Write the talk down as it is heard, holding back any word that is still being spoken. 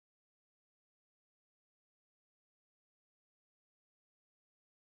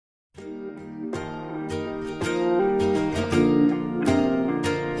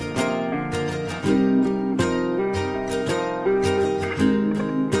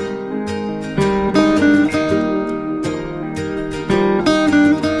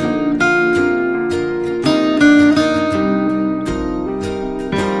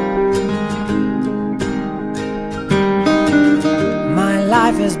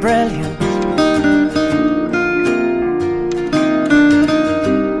brilliant.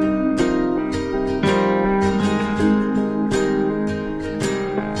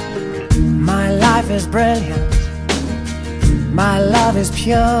 My life is brilliant. My love is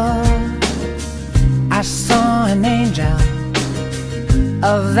pure. I saw an angel,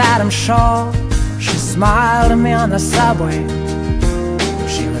 of that I'm sure. She smiled at me on the subway.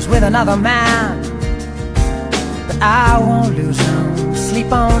 She was with another man, but I won't lose no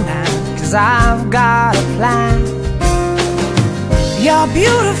sleep on that, 'cause I've got a plan. You're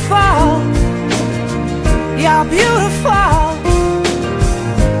beautiful. You're beautiful.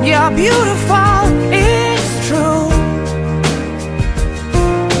 You're beautiful, it's true.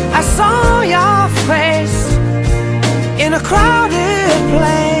 I saw your face in a crowded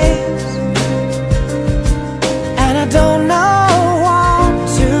place, and I don't know what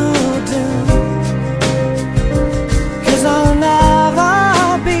to do, 'cause I'll never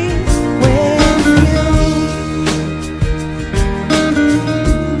be with you.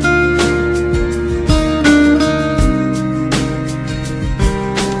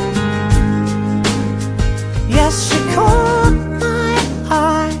 Yes, she caught my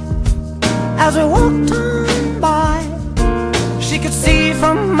eye as we walked on by. She could see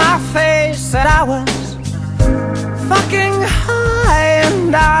from my face that I was fucking high,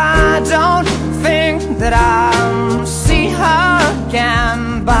 and I don't think that I'll see her again,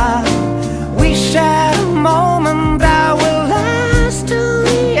 but we shared a moment that will last till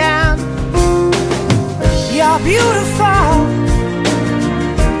the end. You're beautiful.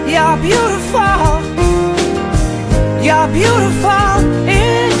 You're beautiful. You're beautiful,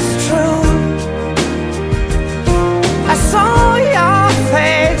 it's true. I saw your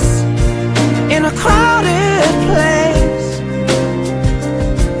face in a crowded place,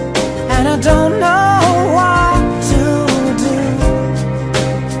 and I don't know what to do,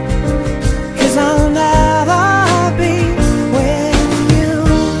 'cause I'll never be with you.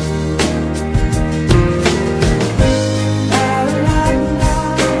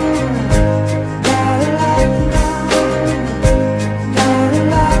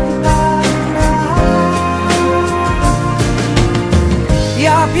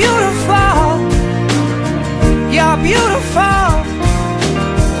 You're beautiful. You're beautiful.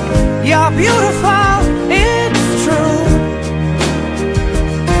 You're beautiful, it's true.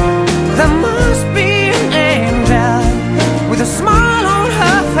 There must be an angel with a smile on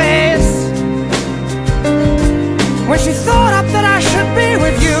her face when she thought up that I should be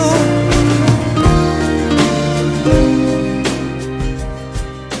with you.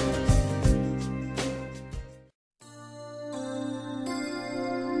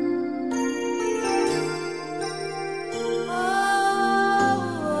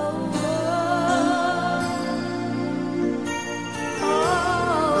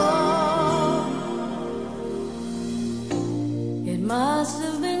 It must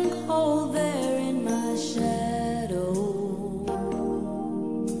have been cold there in my shadow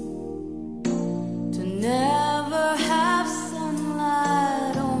to never have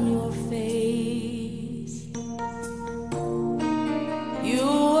sunlight on your face. You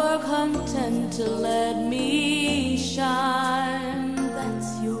were content to let me shine,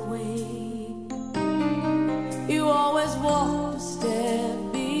 that's your way. You always walked a step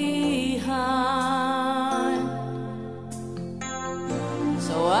behind.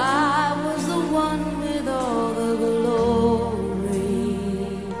 So I was the one with all the glory,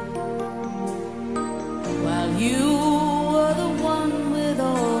 while you were the one with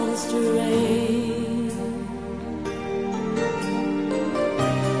all the strength.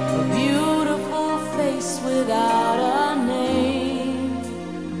 A beautiful face with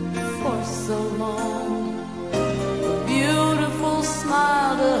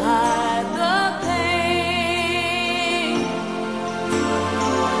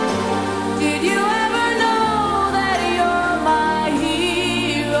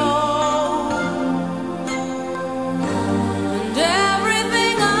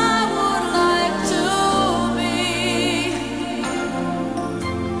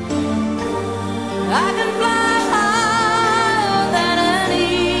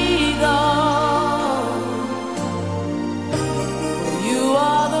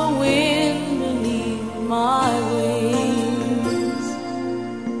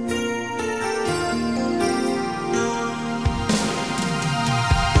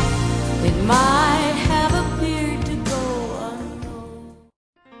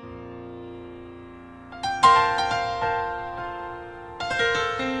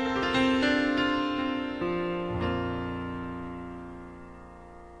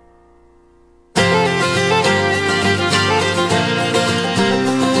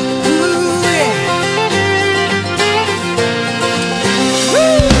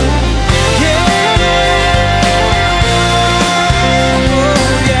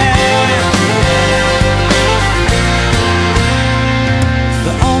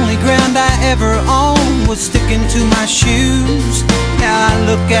ever owned was sticking to my shoes. Now I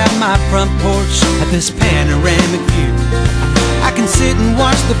look out my front porch at this panoramic view. I can sit and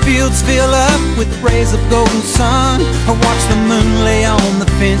watch the fields fill up with rays of golden sun, or watch the moon lay on the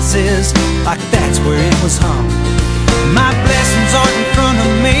fences like that's where it was hung. My blessings aren't in front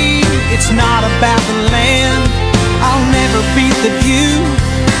of me, it's not about the land. I'll never beat the view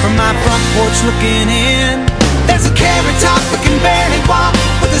from my front porch looking in. There's a carrot top that can barely walk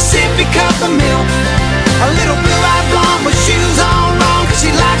with a sippy cup of milk. A little blue-eyed blonde with shoes on wrong, cause she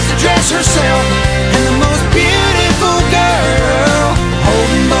likes to dress herself. And the most beautiful girl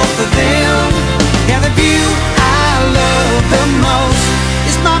holding both of them. Yeah, the view I love the most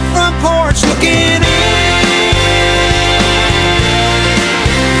is my front porch looking in.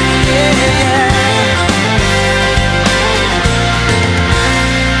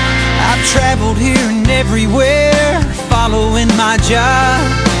 I've traveled here and everywhere, following my job.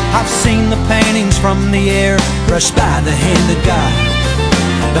 I've seen the paintings from the air brushed by the hand of God.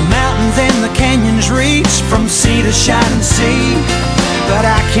 The mountains and the canyons reach from sea to shining sea. But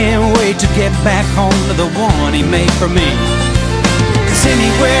I can't wait to get back home to the one He made for me. Cause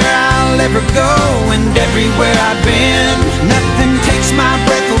anywhere I'll ever go and everywhere I've been, nothing takes my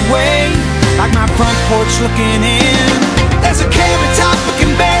breath away like my front porch looking in. There's a carrot top that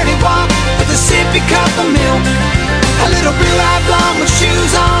can barely walk with a sippy cup of milk. A little blue-eyed blonde with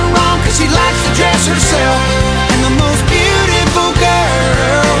shoes on wrong, cause she likes to dress herself. And the most beautiful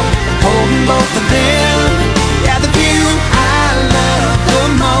girl holding both of them. Yeah, the view I love the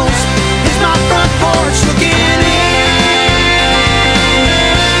most is my front porch looking in.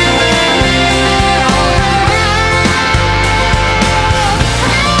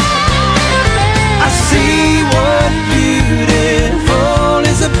 I see what beautiful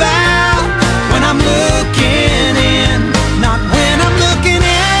is about when I'm looking in, not when I'm looking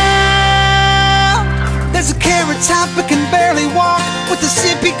out. There's a carrot top that can barely walk with a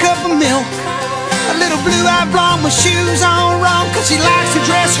sippy cup of milk. A little blue-eyed blonde with shoes on wrong, cause she likes to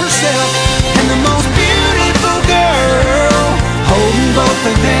dress herself. And the most beautiful girl holding both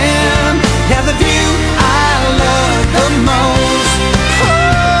of them.